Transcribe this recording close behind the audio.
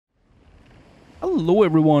Hello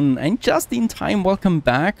everyone, and just in time, welcome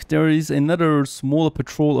back. There is another smaller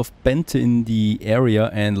patrol of Bente in the area,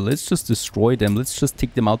 and let's just destroy them. Let's just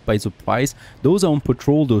take them out by surprise. Those are on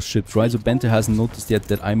patrol, those ships, right? So Bente hasn't noticed yet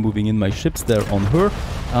that I'm moving in my ships. They're on her.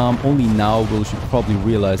 Only now will she probably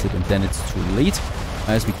realize it, and then it's too late,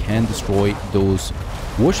 as we can destroy those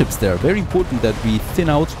warships there. Very important that we thin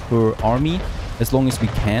out her army as long as we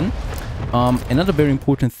can. Another very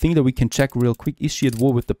important thing that we can check real quick, is she at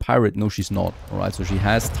war with the pirate? No, she's not. Alright, so she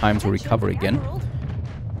has time to recover again.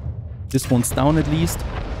 This one's down at least.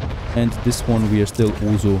 And this one we are still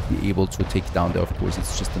also be able to take down there. Of course,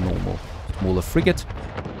 it's just a normal smaller frigate.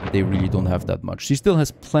 They really don't have that much. She still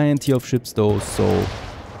has plenty of ships though, so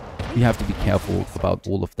we have to be careful about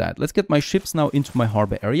all of that. Let's get my ships now into my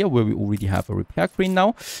harbor area, where we already have a repair crane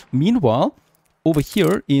now. Meanwhile, over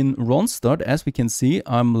here in Ronstadt, as we can see,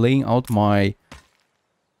 I'm laying out my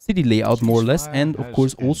city layout more or less, and of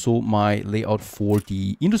course also my layout for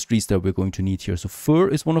the industries that we're going to need here. So fur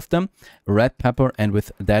is one of them, red pepper, and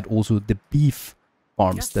with that also the beef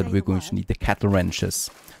farms that we're going to need, the cattle ranches.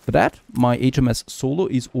 For that, my HMS Solo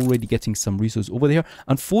is already getting some resources over there.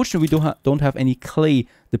 Unfortunately, we don't have any clay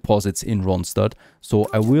deposits in Ronstadt, so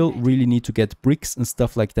I will really need to get bricks and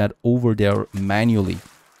stuff like that over there manually.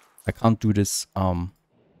 I can't do this, I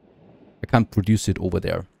can't produce it over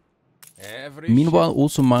there. Meanwhile,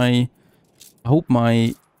 also I hope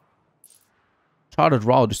my chartered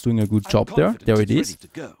route is doing a good job there. There it is.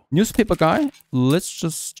 Newspaper guy, let's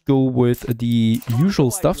just go with the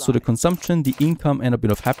usual stuff. So the consumption, the income, and a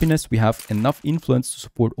bit of happiness. We have enough influence to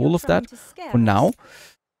support all of that for now.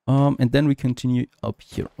 And then we continue up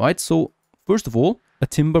here, right? So first of all, a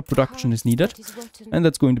timber production is needed. And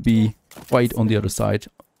that's going to be right on the other side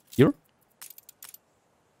here.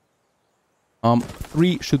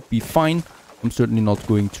 3 should be fine. I'm certainly not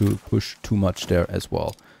going to push too much there as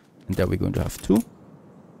well. And there we're going to have 2.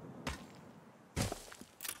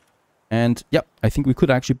 And yeah, I think we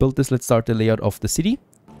could actually build this. Let's start the layout of the city.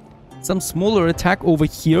 Some smaller attack over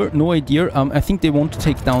here, no idea. I think they want to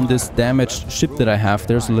take down this damaged ship that I have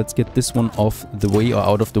there. So let's get this one off the way, or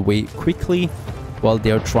out of the way quickly. While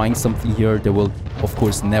they're trying something here, they will of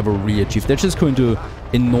course never re-achieve. They're just going to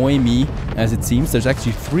annoy me, as it seems. There's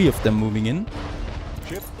actually 3 of them moving in.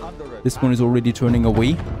 This one is already turning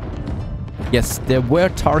away. Yes, they were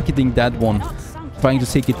targeting that one, trying to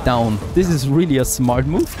take it down. This is really a smart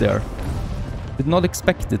move there. Did not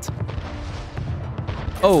expect it.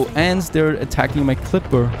 Oh, and they're attacking my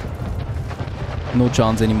clipper. No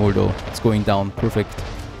chance anymore though. It's going down. Perfect.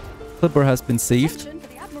 Clipper has been saved.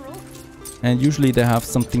 And usually they have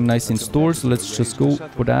something nice in store, so let's just go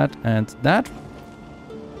for that and that.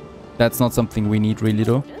 That's not something we need really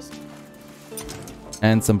though.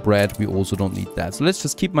 And some bread, we also don't need that. So let's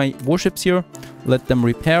just keep my warships here, let them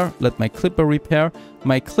repair, let my clipper repair.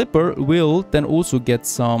 My clipper will then also get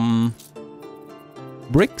some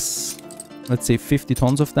bricks. Let's say 50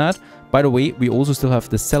 tons of that. By the way, we also still have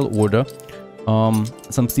the sell order.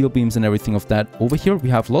 Some steel beams and everything of that over here. We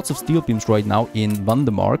have lots of steel beams right now in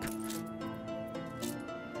Vandemark.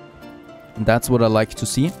 That's what I like to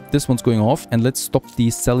see. This one's going off, and let's stop the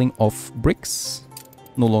selling of bricks.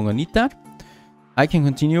 No longer need that. I can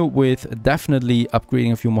continue with definitely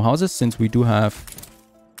upgrading a few more houses, since we do have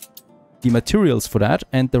the materials for that.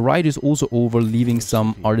 And the ride is also over, leaving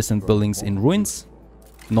some artisan buildings in ruins.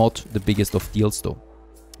 Not the biggest of deals though.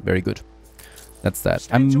 Very good. That's that.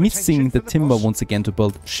 I'm missing the timber once again to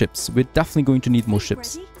build ships. We're definitely going to need more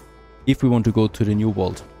ships if we want to go to the new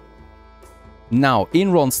world. Now,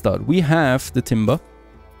 in Ronstadt, we have the timber.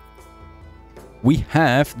 We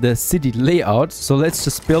have the city layout. So let's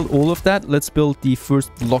just build all of that. Let's build the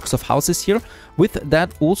first blocks of houses here. With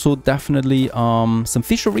that, also definitely some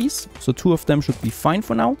fisheries. So 2 of them should be fine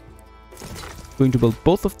for now. Going to build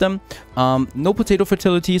both of them. No potato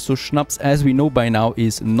fertility, so schnapps, as we know by now,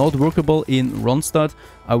 is not workable in Ronstadt.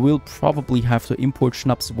 I will probably have to import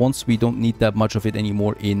schnapps once we don't need that much of it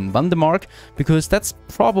anymore in Vandemark, because that's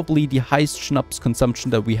probably the highest schnapps consumption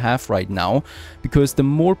that we have right now, because the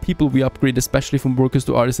more people we upgrade, especially from workers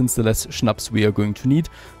to artisans, the less schnapps we are going to need,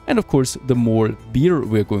 and of course the more beer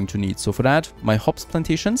we're going to need. So for that, my hops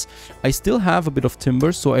plantations. I still have a bit of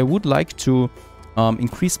timber, so I would like to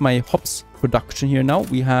increase my hops production here now.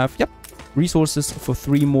 We have, yep, resources for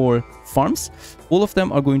 3 more farms. All of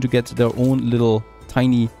them are going to get their own little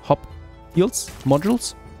tiny hop fields,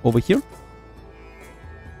 modules over here.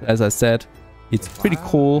 As I said, it's pretty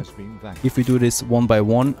cool if we do this one by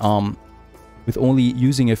one, with only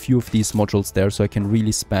using a few of these modules there, so I can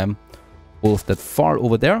really spam all of that far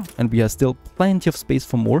over there, and we have still plenty of space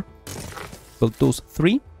for more. Build those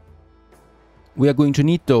 3. We are going to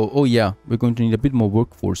need though, oh yeah, we're going to need a bit more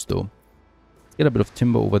workforce though. Let's get a bit of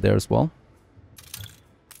timber over there as well.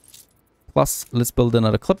 Plus, let's build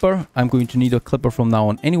another clipper. I'm going to need a clipper from now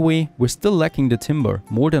on anyway. We're still lacking the timber,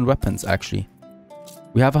 more than weapons actually.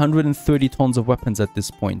 We have 130 tons of weapons at this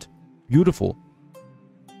point. Beautiful.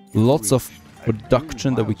 Lots of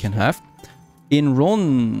production that we can have. In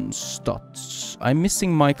Ronstadt, I'm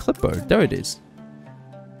missing my clipper. There it is.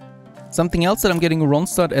 Something else that I'm getting in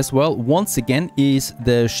Ronstadt as well, once again, is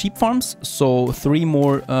the sheep farms. So 3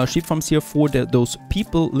 more sheep farms here for those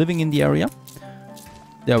people living in the area.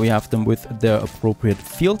 There we have them with their appropriate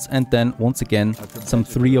fields. And then once again, some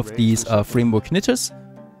 3 of these framework knitters.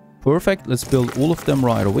 Perfect. Let's build all of them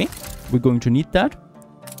right away. We're going to need that.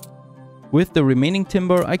 With the remaining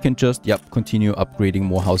timber, I can just, continue upgrading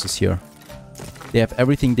more houses here. They have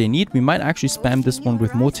everything they need. We might actually spam this one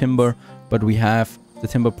with more timber, but we have the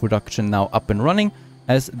timber production now up and running.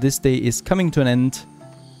 As this day is coming to an end,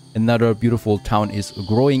 another beautiful town is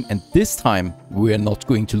growing, and this time we are not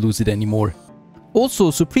going to lose it anymore.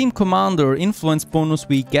 Also, Supreme Commander influence bonus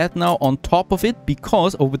we get now on top of it,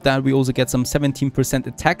 because over that we also get some 17%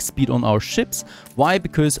 attack speed on our ships. Why?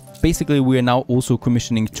 Because basically we are now also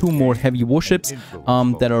commissioning 2 more heavy warships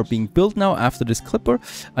that are being built now after this clipper.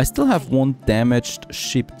 I still have 1 damaged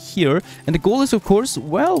ship here, and the goal is of course,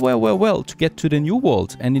 to get to the New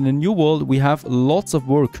World. And in the New World we have lots of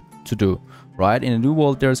work to do. Right, in the New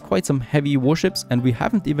World there's quite some heavy warships, and we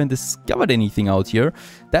haven't even discovered anything out here.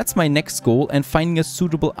 That's my next goal, and finding a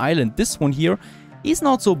suitable island. This one here is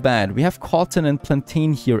not so bad. We have cotton and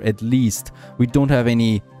plantain here at least. We don't have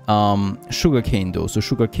any sugarcane though, so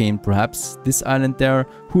sugarcane, perhaps this island there,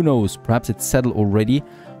 who knows, perhaps it's settled already.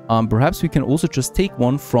 Perhaps we can also just take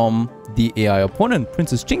one from the AI opponent,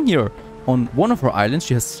 Princess Jing here. On one of her islands,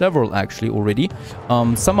 she has several actually already.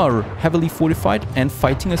 Some are heavily fortified and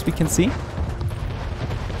fighting, as we can see.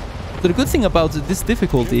 So the good thing about this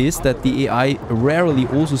difficulty is that the AI rarely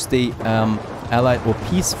also stay allied or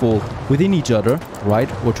peaceful within each other, right?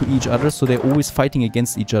 Or to each other, so they're always fighting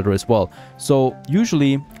against each other as well. So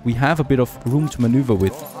usually we have a bit of room to maneuver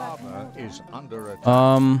with.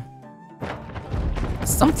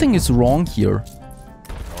 Something is wrong here.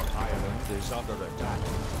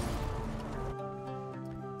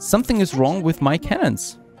 Something is wrong with my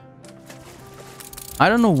cannons. I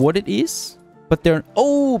don't know what it is. But they're...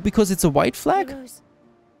 Oh, because it's a white flag?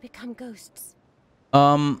 Become ghosts.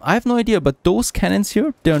 I have no idea, but those cannons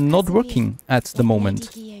here, they're not working at the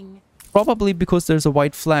moment. Probably because there's a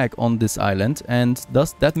white flag on this island, and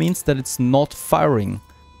thus that means that it's not firing.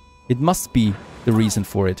 It must be the reason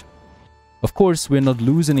for it. Of course, we're not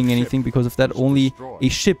losing anything because of that. Only a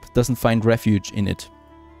ship doesn't find refuge in it.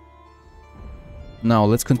 Now,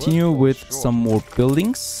 let's continue with some more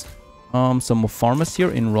buildings. Some more farmers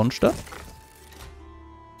here in Ronstadt.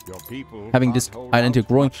 Having this island here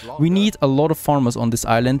growing, we need a lot of farmers on this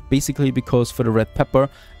island, basically because for the red pepper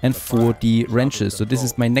and for the ranches. So this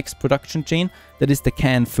is my next production chain, that is the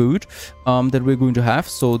canned food that we're going to have.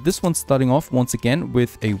 So this one's starting off once again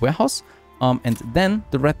with a warehouse, and then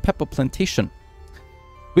the red pepper plantation.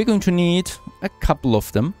 We're going to need a couple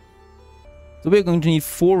of them. So we're going to need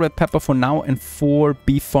 4 red pepper for now and 4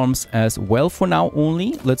 beef farms as well for now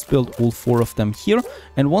only. Let's build all 4 of them here.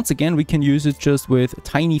 And once again, we can use it just with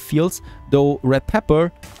tiny fields, though red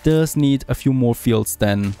pepper does need a few more fields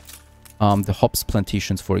than the hops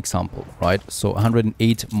plantations, for example, right? So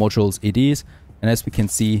 108 modules it is. And as we can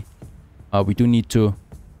see, we do need to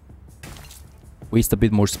waste a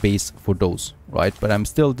bit more space for those, right? But I'm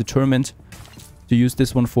still determined to use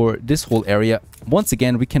this one for this whole area. Once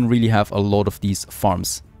again, we can really have a lot of these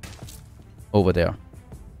farms over there,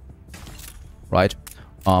 right?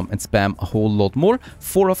 And spam a whole lot more.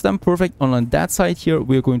 4 of them, perfect. And on that side here,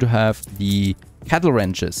 we're going to have the cattle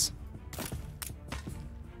ranches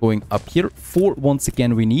going up here. 4 once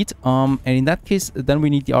again we need. And in that case, then we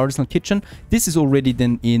need the artisanal kitchen. This is already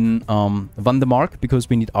then in Vandermark because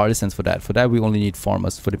we need artisans for that. For that, we only need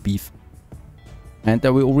farmers for the beef. And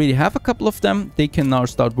we already have a couple of them. They can now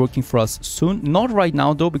start working for us soon. Not right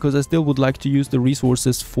now though, because I still would like to use the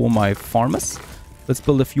resources for my farmers. Let's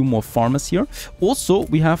build a few more farmers here. Also,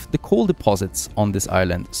 we have the coal deposits on this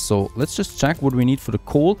island. So let's just check what we need for the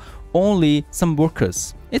coal. Only some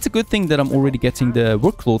workers. It's a good thing that I'm already getting the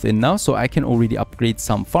work cloth in now, so I can already upgrade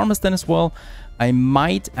some farmers then as well. I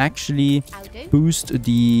might actually boost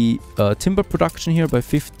the timber production here by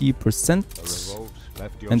 50%.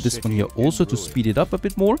 And this one here also to speed it up a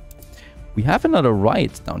bit more. We have another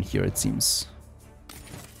riot down here, it seems.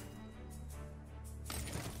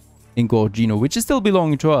 In Gorgino, which is still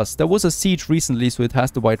belonging to us. There was a siege recently, so it has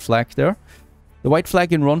the white flag there. The white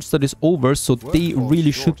flag in Ronstadt is over, so they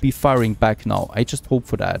really should be firing back now. I just hope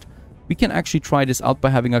for that. We can actually try this out by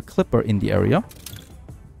having a clipper in the area.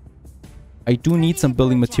 I do need some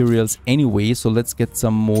building materials anyway, so let's get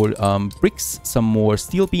some more bricks, some more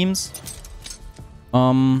steel beams,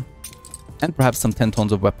 and perhaps some 10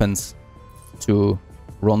 tons of weapons to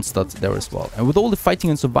Ronstadt there as well. And with all the fighting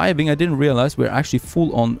and surviving, I didn't realize we're actually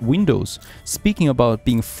full on windows. Speaking about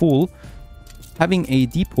being full, having a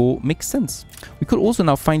depot makes sense. We could also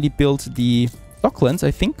now finally build the docklands,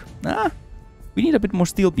 I think. We need a bit more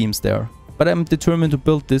steel beams there. But I'm determined to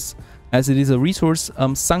build this as it is a resource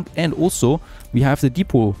sunk, and also we have the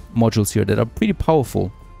depot modules here that are pretty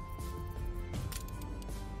powerful.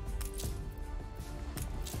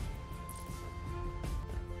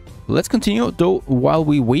 Let's continue though while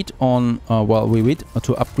we wait on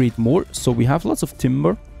to upgrade more. So we have lots of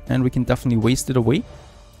timber and we can definitely waste it away.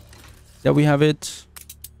 There we have it.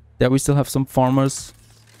 There we still have some farmers.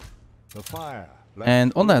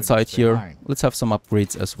 And on that side here, let's have some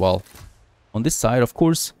upgrades as well. On this side, of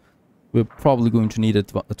course, we're probably going to need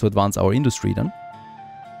it to advance our industry then.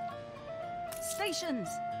 Stations.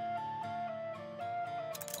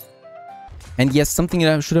 And yes, something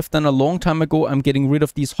that I should have done a long time ago, I'm getting rid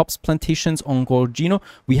of these hops plantations on Gorgino.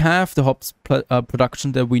 We have the hops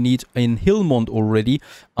production that we need in Hillmont already,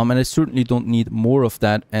 and I certainly don't need more of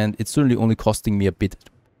that, and it's certainly only costing me a bit,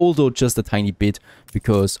 although just a tiny bit,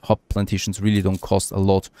 because hop plantations really don't cost a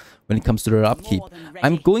lot when it comes to their upkeep.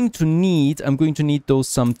 I'm going to need those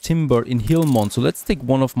some timber in Hillmont, so let's take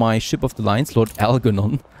one of my ship of the lines, Lord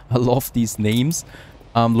Algernon. I love these names.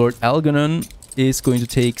 Lord Algernon is going to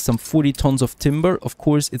take some 40 tons of timber. Of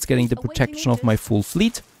course, it's getting the protection of my full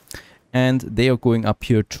fleet. And they are going up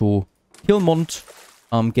here to Hillmont,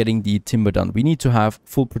 getting the timber done. We need to have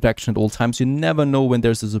full protection at all times. You never know when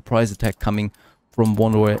there's a surprise attack coming from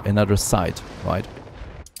one or another side, right?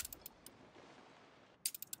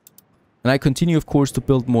 And I continue, of course, to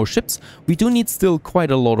build more ships. We do need still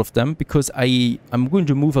quite a lot of them, because I'm going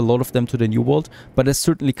to move a lot of them to the New World, but I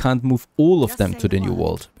certainly can't move all of them to the New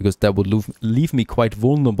World, because that would leave me quite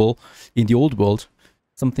vulnerable in the Old World,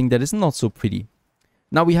 something that is not so pretty.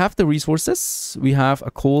 Now we have the resources. We have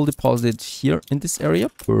a coal deposit here in this area,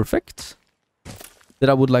 perfect,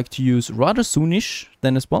 that I would like to use rather soonish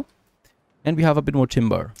then as well. And we have a bit more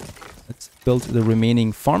timber. Let's build the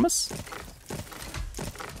remaining farmers.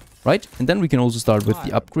 Right, and then we can also start with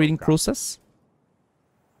the upgrading process.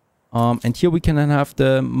 And here we can then have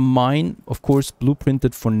the mine, of course,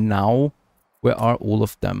 blueprinted for now. Where are all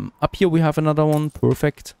of them? Up here we have another one,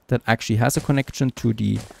 perfect, that actually has a connection to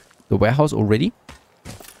the warehouse already.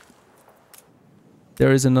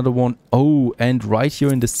 There is another one. Oh, and right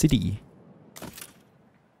here in the city,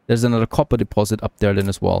 there's another copper deposit up there then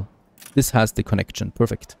as well. This has the connection,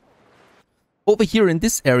 perfect. Over here in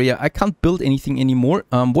this area, I can't build anything anymore.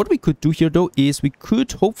 What we could do here, though, is we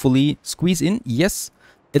could hopefully squeeze in, yes,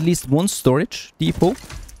 at least one storage depot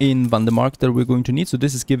in Vandermark that we're going to need. So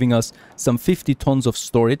this is giving us some 50 tons of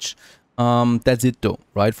storage. That's it, though,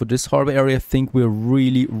 right? For this harbor area, I think we're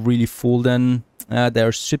really, really full then. There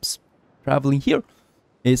are ships traveling here.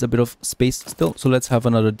 Is a bit of space still. So let's have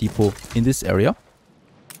another depot in this area.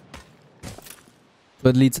 So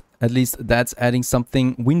at least that's adding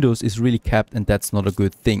something. Windows is really capped, and that's not a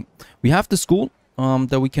good thing. We have the school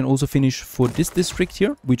that we can also finish for this district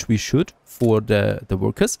here, which we should for the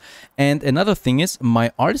workers. And another thing is,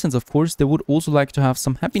 my artisans, of course, they would also like to have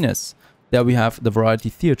some happiness. There we have the variety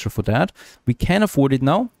theater for that. We can afford it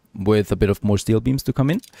now with a bit of more steel beams to come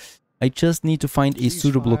in. I just need to find a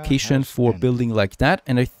suitable location for building like that.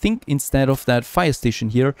 And I think instead of that fire station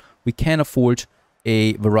here, we can afford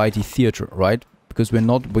a variety theater, right? Because we're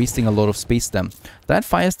not wasting a lot of space then. That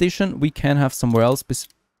fire station we can have somewhere else,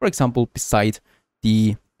 for example, beside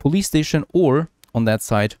the police station, or on that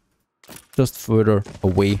side, just further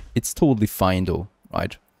away. It's totally fine though,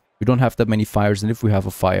 right? We don't have that many fires, and if we have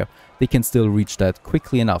a fire, they can still reach that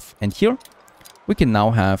quickly enough. And here, we can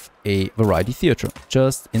now have a variety theater,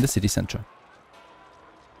 just in the city center.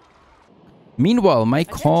 Meanwhile, my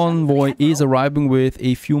convoy is arriving with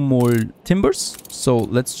a few more timbers. So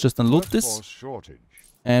let's just unload this.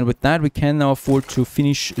 And with that, we can now afford to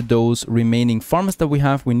finish those remaining farmers that we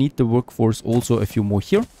have. We need the workforce also a few more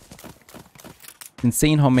here.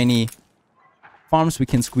 Insane how many farms we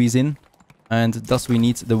can squeeze in. And thus we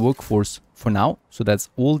need the workforce for now. So that's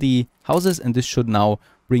all the houses. And this should now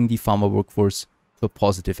bring the farmer workforce to a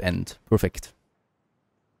positive end. Perfect.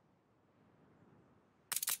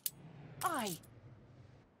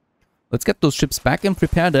 Let's get those ships back and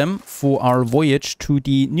prepare them for our voyage to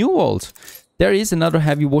the New World. There is another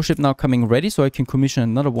heavy warship now coming ready, so I can commission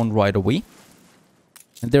another one right away.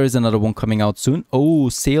 And there is another one coming out soon. Oh,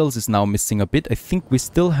 sales is now missing a bit. I think we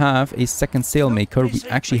still have a second sail maker. We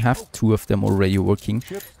actually have 2 of them already working.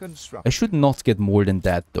 I should not get more than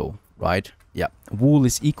that though, right? Yeah, wool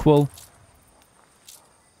is equal.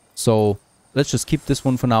 So let's just keep this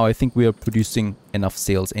one for now. I think we are producing enough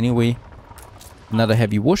sails anyway. Another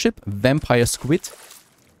heavy warship, Vampire Squid.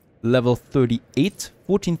 Level 38,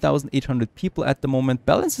 14,800 people at the moment.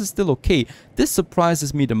 Balance is still okay. This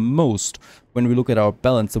surprises me the most when we look at our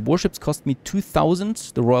balance. The warships cost me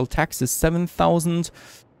 2,000. The royal tax is 7,000.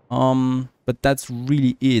 But that's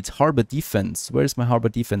really it. Harbor defense. Where's my harbor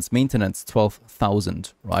defense? Maintenance,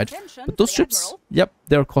 12,000, right? But those ships, yep,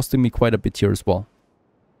 they're costing me quite a bit here as well.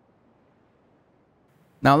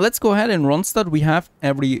 Now let's go ahead and Ronstadt. We have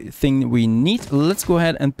everything we need. Let's go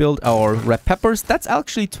ahead and build our red peppers. That's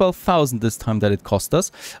actually 12,000 this time that it cost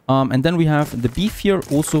us. And then we have the beef here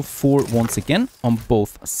also for once again on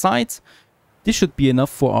both sides. This should be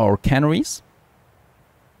enough for our canneries.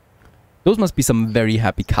 Those must be some very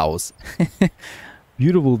happy cows.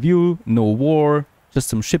 Beautiful view, no war, just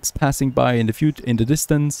some ships passing by in the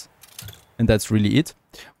distance. And that's really it.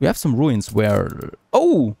 We have some ruins where...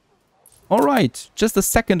 Oh! Alright, just a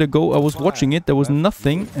second ago I was watching it, there was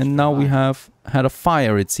nothing, and now we have had a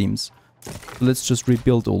fire, it seems. Let's just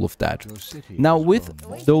rebuild all of that. Now with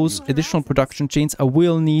those additional production chains, I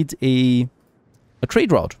will need a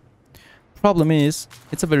trade route. Problem is,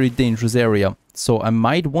 it's a very dangerous area, so I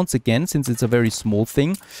might once again, since it's a very small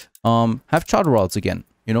thing, have charter routes again.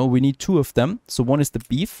 You know, we need 2 of them. So one is the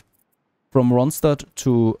beef from Ronstadt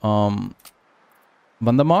to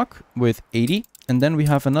Vandermark with 80. And then we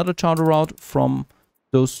have another charter route from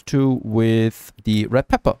those 2 with the red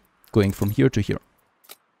pepper going from here to here.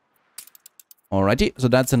 Alrighty, so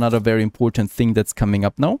that's another very important thing that's coming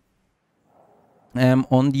up now.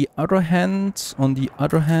 On the other hand,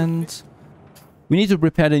 we need to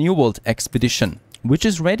prepare the New World expedition, which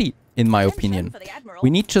is ready, in my opinion. We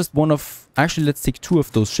need just one of... Actually, let's take 2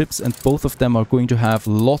 of those ships, and both of them are going to have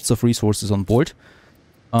lots of resources on board.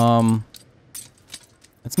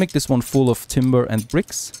 Let's make this one full of timber and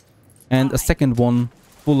bricks. And a second one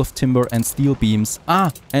full of timber and steel beams.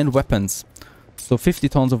 Ah, and weapons. So 50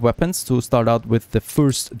 tons of weapons to start out with the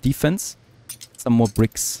first defense. Some more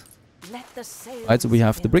bricks. Right, so we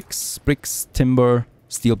have the bricks, timber,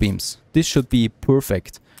 steel beams. This should be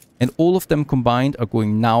perfect. And all of them combined are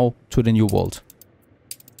going now to the New World.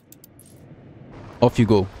 Off you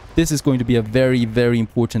go. This is going to be a very, very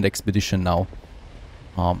important expedition now.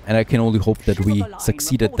 And I can only hope that we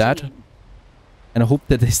succeed at that. And I hope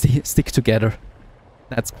that they stick together.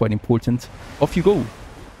 That's quite important. Off you go.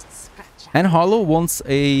 And Harlow wants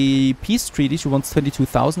a peace treaty. She wants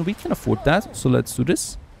 22,000. We can afford that. So let's do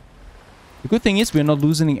this. The good thing is we're not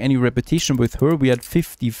losing any reputation with her. We had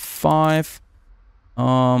 55.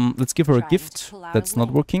 Let's give her a gift. That's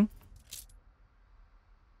not working.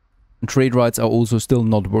 And trade rights are also still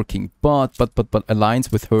not working. But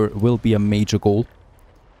alliance with her will be a major goal.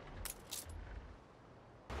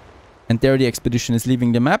 And there the expedition is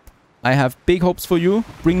leaving the map. I have big hopes for you.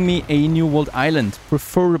 Bring me a New World island,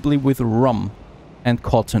 preferably with rum and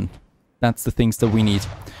cotton. That's the things that we need.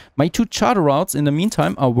 My 2 charter routes in the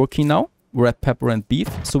meantime are working now. Red pepper and beef.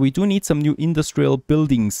 So we do need some new industrial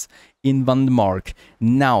buildings in Vandermark.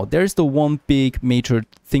 Now, there's the one big major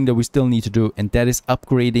thing that we still need to do, and that is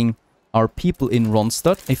upgrading our people in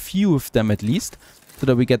Ronstadt, a few of them at least, so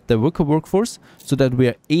that we get the workforce, so that we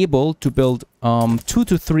are able to build 2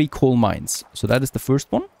 to 3 coal mines. So that is the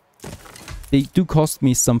first one. They do cost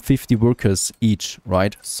me some 50 workers each,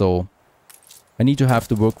 right? So I need to have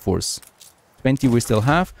the workforce. 20 we still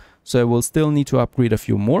have, so I will still need to upgrade a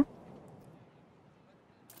few more.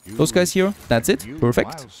 Those guys here, that's it.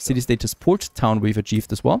 Perfect. City status port, town we've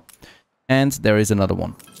achieved as well. And there is another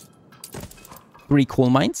one. 3 coal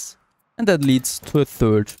mines. And that leads to a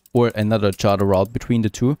third or another charter route between the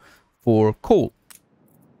 2 for coal.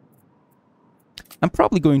 I'm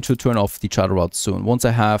probably going to turn off the charter route soon, once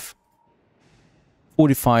I have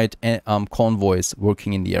fortified convoys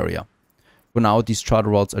working in the area. For now, these charter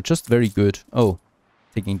routes are just very good. Oh,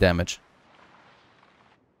 taking damage.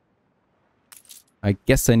 I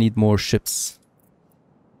guess I need more ships.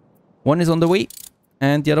 One is on the way,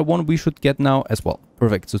 and the other one we should get now as well.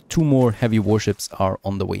 Perfect, so 2 more heavy warships are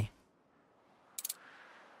on the way.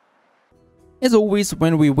 As always,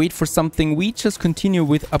 when we wait for something, we just continue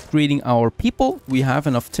with upgrading our people. We have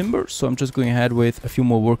enough timber, so I'm just going ahead with a few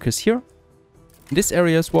more workers here. In this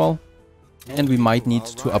area as well. And we might need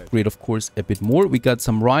to upgrade, of course, a bit more. We got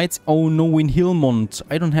some raids. Oh no, in Hillmont.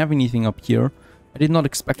 I don't have anything up here. I did not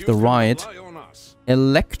expect the raid.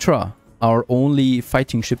 Electra, our only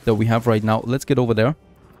fighting ship that we have right now. Let's get over there.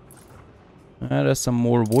 There's some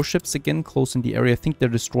more warships again close in the area. I think they're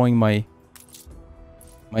destroying my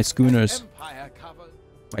schooners,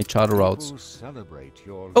 my charter routes.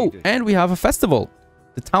 Oh, and we have a festival.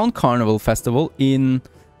 The Town Carnival Festival in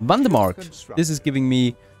Vandermark. This is giving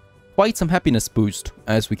me quite some happiness boost,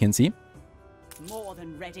 as we can see. More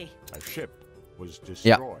than ready. A ship was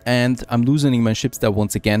destroyed. Yeah, and I'm loosening my ships there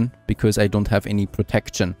once again because I don't have any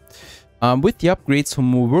protection. With the upgrades for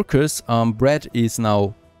more workers, bread is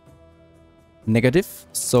now negative,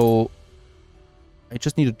 so I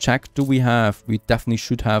just need to check. Do we have? We definitely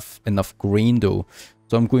should have enough grain though.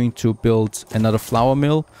 So I'm going to build another flour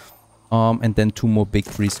mill, and then 2 more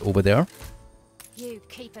bakeries over there. You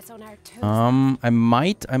keep us on our toes. I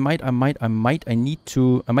might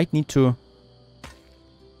need to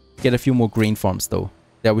get a few more grain farms though.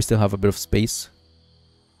 There we still have a bit of space.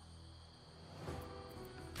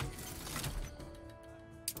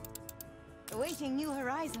 Awaiting new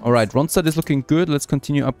horizons. Alright, Ronstadt is looking good. Let's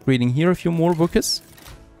continue upgrading here a few more workers.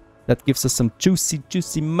 That gives us some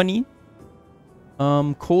juicy money.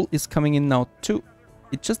 Coal is coming in now too.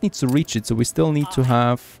 It just needs to reach it, so we still need to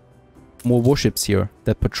have more warships here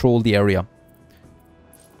that patrol the area.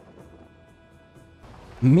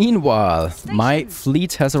 Meanwhile, my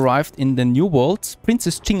fleet has arrived in the New World.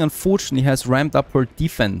 Princess Ching unfortunately has ramped up her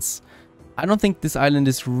defense. I don't think this island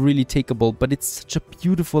is really takeable, but it's such a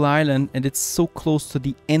beautiful island and it's so close to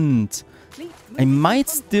the end. I might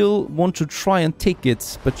still want to try and take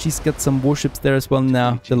it, but she's got some warships there as well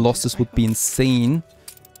now. The losses would be insane.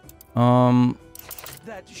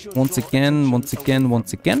 Once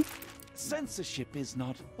again. Censorship is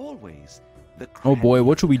not always the Oh boy,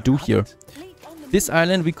 what should we do here? This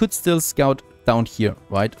island, we could still scout down here,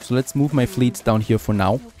 right? So let's move my fleet down here for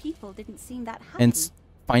now. Your people didn't seem that happy. And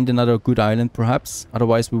find another good island, perhaps.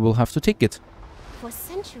 Otherwise, we will have to take it. For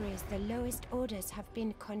centuries, the lowest orders have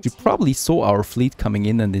been contained. You probably saw our fleet coming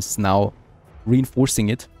in and is now reinforcing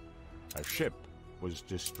it. A ship was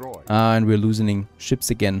destroyed. And we're losing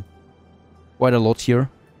ships again. Quite a lot here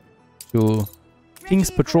to King's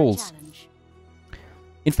Ready for a patrols. challenge.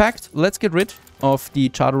 In fact, let's get rid of the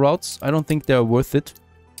charter routes. I don't think they're worth it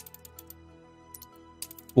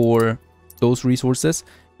for those resources.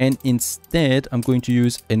 And instead, I'm going to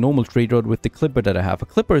use a normal trade route with the clipper that I have. A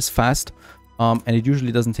clipper is fast, and it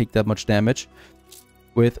usually doesn't take that much damage.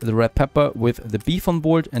 With the red pepper, with the beef on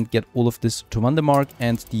board, and get all of this to Vandermark.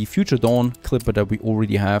 And the Future Dawn clipper that we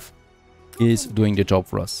already have is doing the job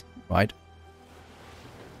for us, right?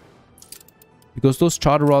 Because those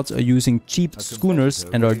charter routes are using cheap schooners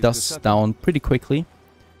and are thus down pretty quickly.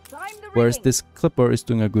 Whereas this clipper is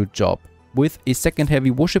doing a good job. With a second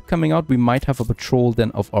heavy warship coming out, we might have a patrol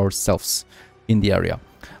then of ourselves in the area.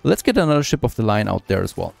 Let's get another ship of the line out there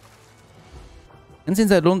as well. And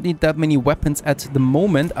since I don't need that many weapons at the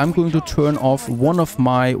moment, I'm going to turn off one of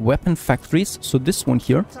my weapon factories, so this one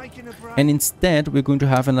here. And instead, we're going to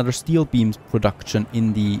have another steel beams production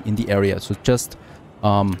in the area. So just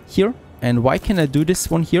here. And why can I do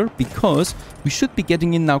this one here? Because we should be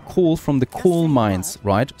getting in now coal from the coal mines,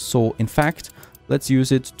 right? So in fact, let's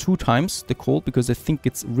use it 2 times the coal, because I think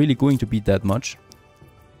it's really going to be that much.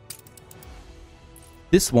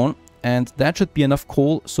 This one, and that should be enough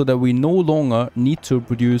coal so that we no longer need to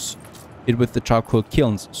produce it with the charcoal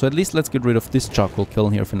kilns. So at least let's get rid of this charcoal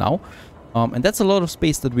kiln here for now. And that's a lot of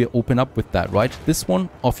space that we open up with that, right? This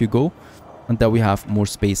one, off you go. And then we have more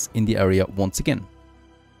space in the area once again.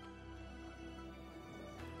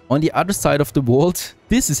 On the other side of the world,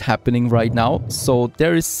 this is happening right now. So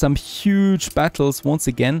there is some huge battles once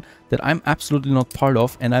again that I'm absolutely not part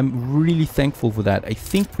of. And I'm really thankful for that. I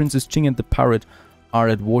think Princess Ching and the pirate are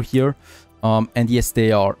at war here. And yes,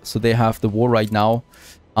 they are. So they have the war right now.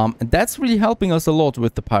 And that's really helping us a lot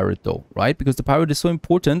with the pirate though, right? Because the pirate is so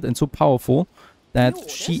important and so powerful that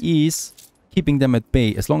she is keeping them at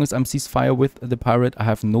bay. As long as I'm ceasefire with the pirate, I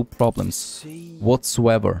have no problems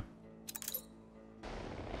whatsoever.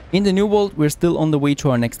 In the New World, we're still on the way to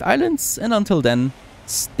our next islands, and until then,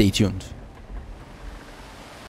 stay tuned.